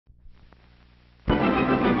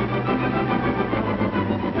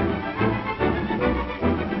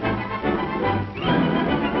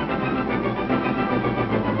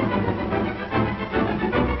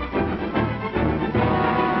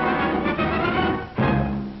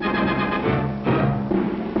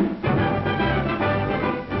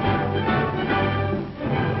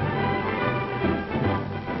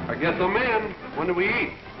Come in. When do we eat?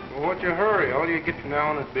 Well, what's your hurry? All you get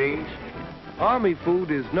now is beans. Army food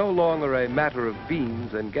is no longer a matter of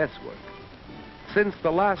beans and guesswork. Since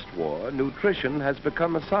the last war, nutrition has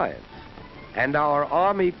become a science, and our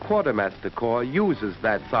Army Quartermaster Corps uses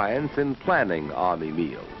that science in planning Army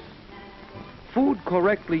meals. Food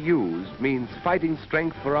correctly used means fighting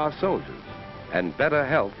strength for our soldiers and better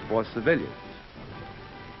health for civilians.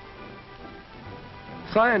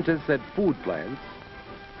 Scientists at food plants,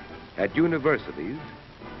 at universities,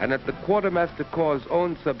 and at the Quartermaster Corps'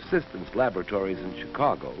 own subsistence laboratories in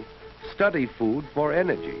Chicago study food for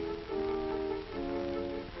energy.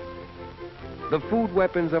 The food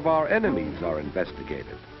weapons of our enemies are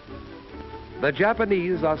investigated. The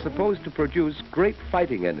Japanese are supposed to produce great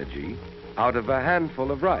fighting energy out of a handful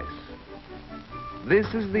of rice.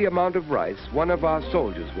 This is the amount of rice one of our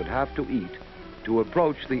soldiers would have to eat to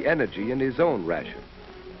approach the energy in his own ration.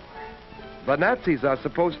 The Nazis are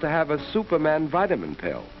supposed to have a Superman vitamin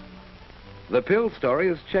pill. The pill story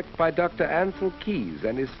is checked by Dr. Ansel Keys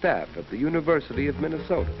and his staff at the University of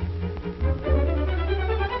Minnesota.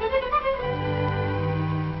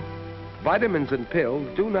 Vitamins and pills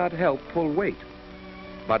do not help pull weight,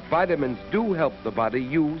 but vitamins do help the body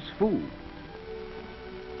use food.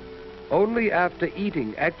 Only after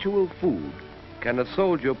eating actual food can a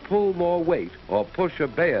soldier pull more weight or push a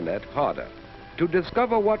bayonet harder. To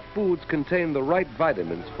discover what foods contain the right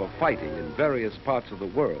vitamins for fighting in various parts of the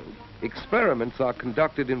world, experiments are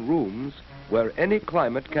conducted in rooms where any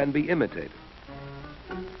climate can be imitated.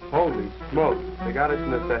 Holy smoke, they got us in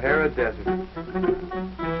the Sahara Desert.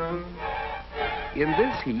 In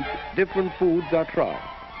this heat, different foods are tried.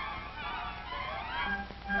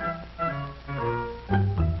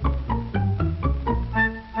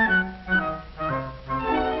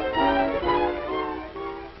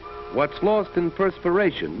 What's lost in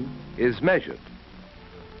perspiration is measured.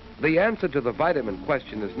 The answer to the vitamin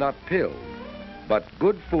question is not pills, but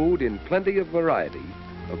good food in plenty of variety,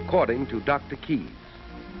 according to Dr. Keys.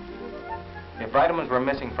 If vitamins were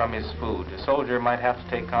missing from his food, a soldier might have to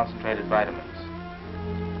take concentrated vitamins.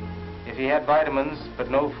 If he had vitamins but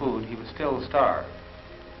no food, he would still starve.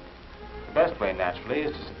 The best way, naturally,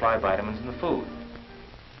 is to supply vitamins in the food.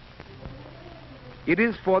 It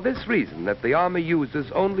is for this reason that the Army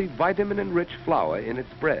uses only vitamin-enriched flour in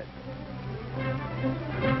its bread.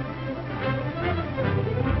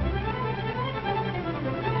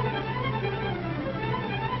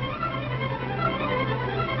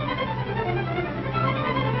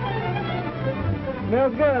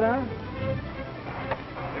 Smells good, huh?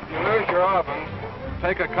 If you lose your ovens,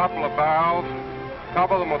 take a couple of barrels,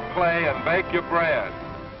 cover them with clay, and bake your bread.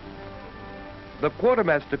 The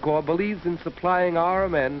Quartermaster Corps believes in supplying our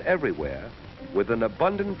men everywhere with an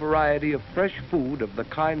abundant variety of fresh food of the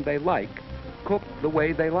kind they like, cooked the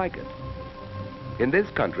way they like it. In this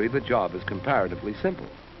country, the job is comparatively simple.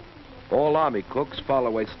 All Army cooks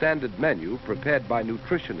follow a standard menu prepared by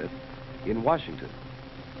nutritionists in Washington.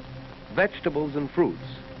 Vegetables and fruits,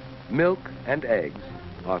 milk and eggs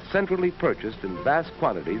are centrally purchased in vast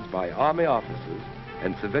quantities by Army officers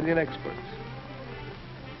and civilian experts.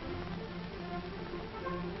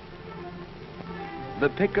 The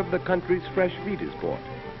pick of the country's fresh meat is bought,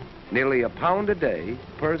 nearly £1 a day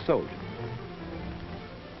per soldier.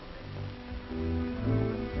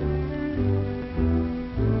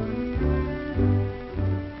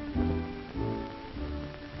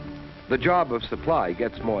 The job of supply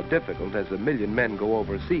gets more difficult as 1 million men go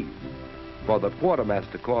overseas, for the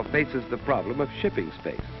Quartermaster Corps faces the problem of shipping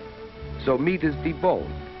space. So meat is deboned,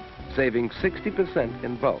 saving 60%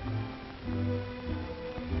 in bulk.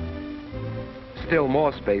 Still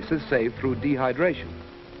more space is saved through dehydration.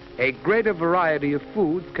 A greater variety of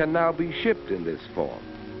foods can now be shipped in this form.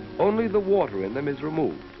 Only the water in them is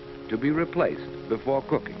removed to be replaced before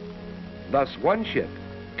cooking. Thus, one ship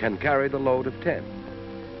can carry the load of 10.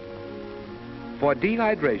 For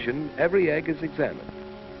dehydration, every egg is examined.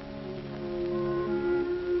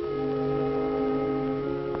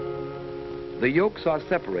 The yolks are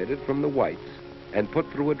separated from the whites and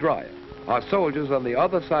put through a dryer. Our soldiers on the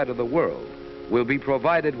other side of the world will be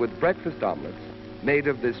provided with breakfast omelets made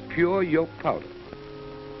of this pure yolk powder.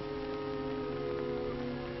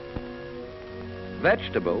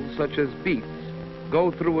 Vegetables such as beets go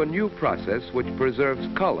through a new process which preserves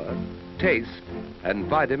color, taste, and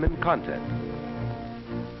vitamin content.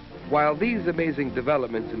 While these amazing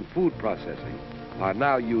developments in food processing are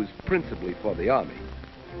now used principally for the Army,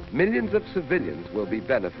 millions of civilians will be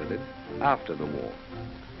benefited after the war.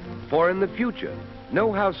 For in the future,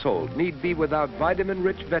 no household need be without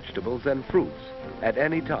vitamin-rich vegetables and fruits at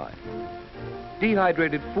any time.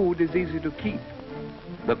 Dehydrated food is easy to keep,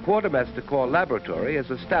 The Quartermaster Corps Laboratory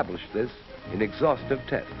has established this in exhaustive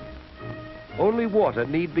tests. Only water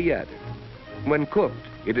need be added. When cooked,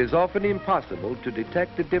 it is often impossible to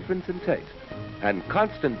detect a difference in taste, and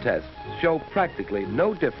constant tests show practically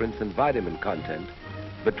no difference in vitamin content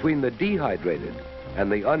between the dehydrated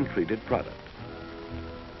and the untreated product.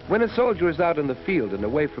 When a soldier is out in the field and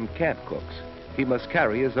away from camp cooks, he must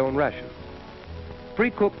carry his own rations.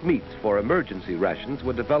 Pre-cooked meats for emergency rations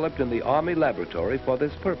were developed in the Army laboratory for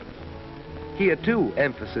this purpose. Here, too,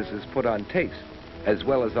 emphasis is put on taste, as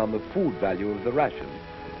well as on the food value of the ration,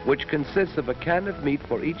 which consists of a can of meat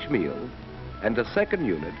for each meal and a second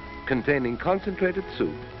unit containing concentrated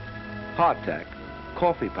soup, hardtack,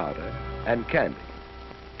 coffee powder, and candy.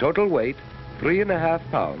 Total weight,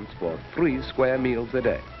 3.5 pounds for 3 square meals a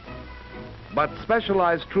day. But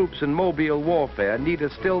specialized troops in mobile warfare need a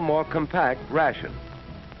still more compact ration.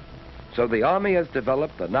 So the Army has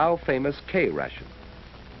developed the now famous K ration,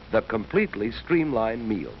 the completely streamlined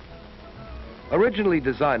meal. Originally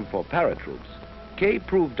designed for paratroops, K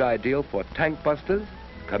proved ideal for tank busters,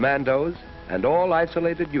 commandos, and all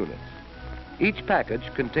isolated units. Each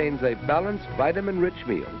package contains a balanced vitamin-rich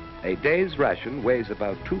meal. A day's ration weighs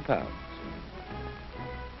about 2 pounds.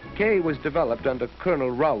 K was developed under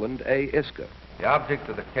Colonel Rowland A. Isker. The object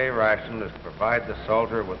of the K ration is to provide the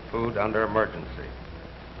soldier with food under emergency.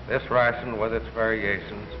 This ration, with its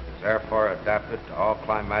variations, is therefore adapted to all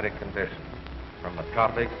climatic conditions, from the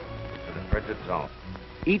tropics to the frigid zone.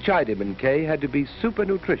 Each item in K had to be super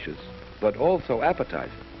nutritious, but also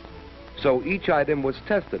appetizing. So each item was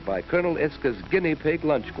tested by Colonel Isker's guinea pig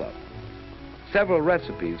lunch club. Several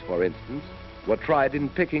recipes, for instance, were tried in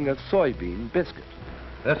picking a soybean biscuit.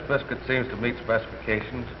 This biscuit seems to meet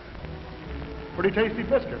specifications. Pretty tasty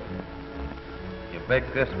biscuit. You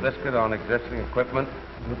bake this biscuit on existing equipment.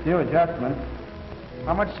 With a few adjustments.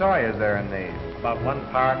 How much soy is there in these? About 1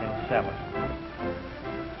 part in 7.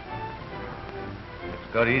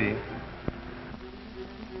 It's good eating.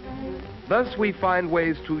 Thus, we find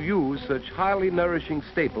ways to use such highly nourishing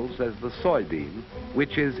staples as the soybean,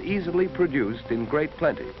 which is easily produced in great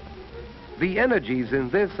plenty. The energies in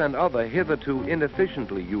this and other hitherto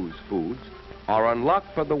inefficiently used foods are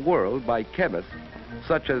unlocked for the world by chemists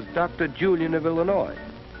such as Dr. Julian of Illinois,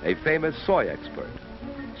 a famous soy expert.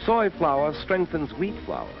 Soy flour strengthens wheat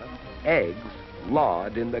flour, eggs,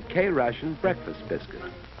 lard in the K ration breakfast biscuit.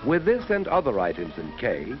 With this and other items in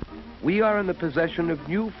K, we are in the possession of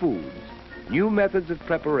new foods, new methods of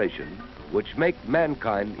preparation, which make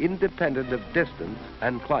mankind independent of distance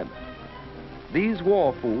and climate. These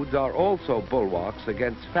war foods are also bulwarks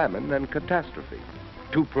against famine and catastrophe.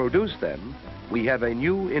 To produce them, we have a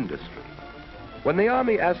new industry. When the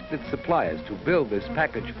Army asked its suppliers to build this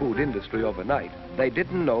packaged food industry overnight, they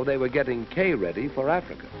didn't know they were getting K ready for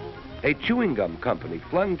Africa. A chewing gum company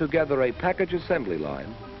flung together a package assembly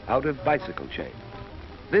line out of bicycle chains.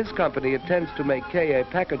 This company intends to make K a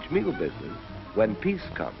packaged meal business when peace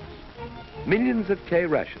comes. Millions of K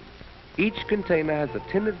rations. Each container has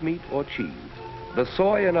a tin of meat or cheese, the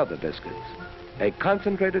soy and other biscuits, a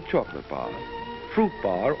concentrated chocolate bar, fruit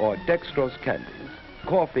bar or dextrose candies,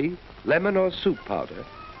 coffee, lemon or soup powder,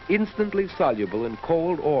 instantly soluble in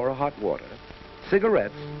cold or hot water,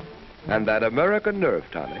 cigarettes, and that American nerve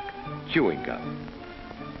tonic, chewing gum.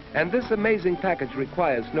 And this amazing package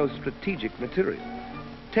requires no strategic material.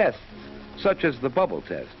 Tests, such as the bubble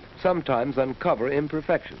test, sometimes uncover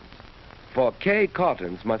imperfections. For K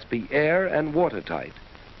cartons must be air and watertight,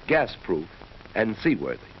 gas-proof, and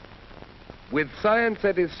seaworthy. With science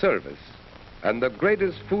at his service, and the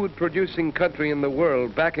greatest food-producing country in the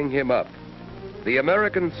world backing him up, the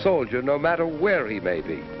American soldier, no matter where he may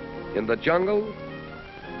be, in the jungle,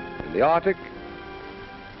 in the Arctic,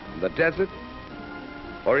 in the desert,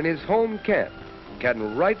 or in his home camp,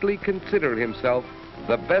 can rightly consider himself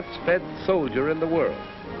the best-fed soldier in the world.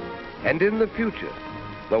 And in the future,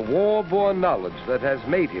 the war-born knowledge that has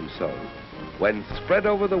made him so, when spread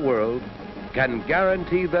over the world, can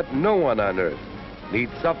guarantee that no one on earth need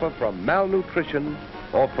suffer from malnutrition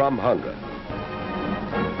or from hunger.